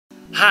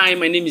Hi,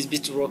 my name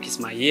is Rock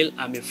Ismail.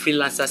 I'm a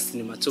freelancer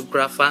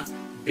cinematographer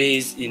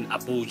based in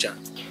Abuja.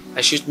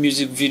 I shoot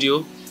music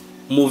video,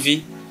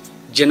 movie,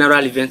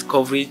 general event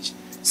coverage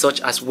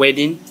such as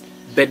wedding,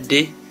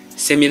 birthday,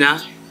 seminar,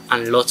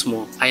 and lots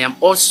more. I am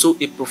also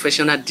a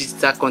professional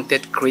digital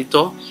content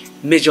creator,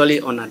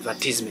 majorly on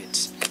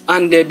advertisements.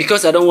 And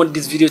because I don't want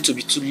this video to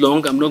be too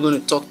long, I'm not going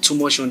to talk too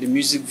much on the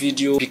music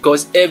video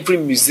because every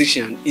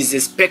musician is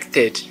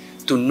expected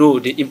to know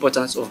the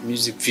importance of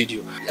music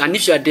video. And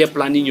if you are there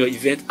planning your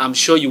event, I'm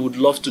sure you would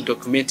love to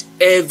document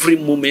every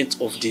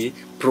moment of the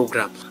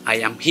program. I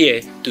am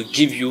here to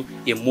give you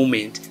a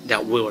moment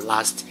that will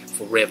last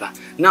forever.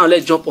 Now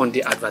let's jump on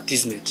the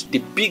advertisement. The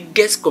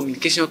biggest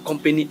communication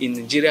company in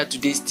Nigeria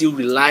today still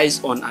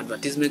relies on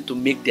advertisement to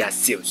make their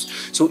sales.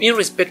 So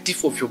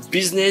irrespective of your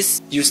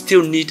business, you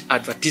still need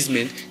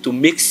advertisement to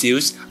make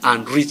sales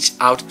and reach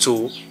out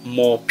to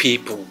more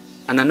people.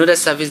 And another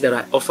service that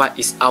I offer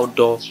is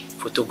outdoor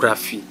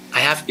photography. I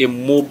have a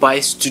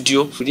mobile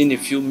studio. Within a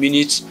few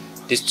minutes,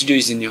 the studio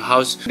is in your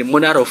house. The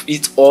mother of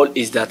it all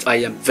is that I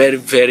am very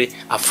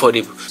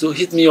affordable. So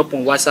hit me up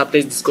on WhatsApp.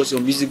 Let's discuss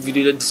your music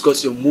video. Let's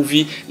discuss your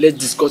movie. Let's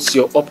discuss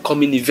your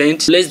upcoming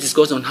event. Let's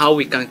discuss on how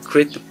we can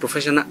create a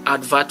professional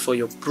advert for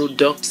your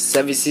product,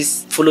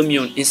 services. Follow me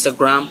on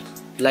Instagram.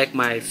 Like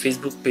my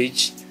Facebook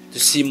page to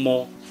see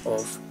more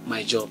of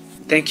my job.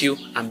 Thank you.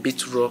 I'm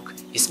Rock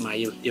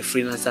Ismail, a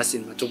freelancer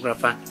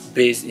cinematographer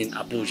based in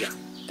Abuja.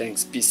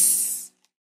 Thanks. Peace.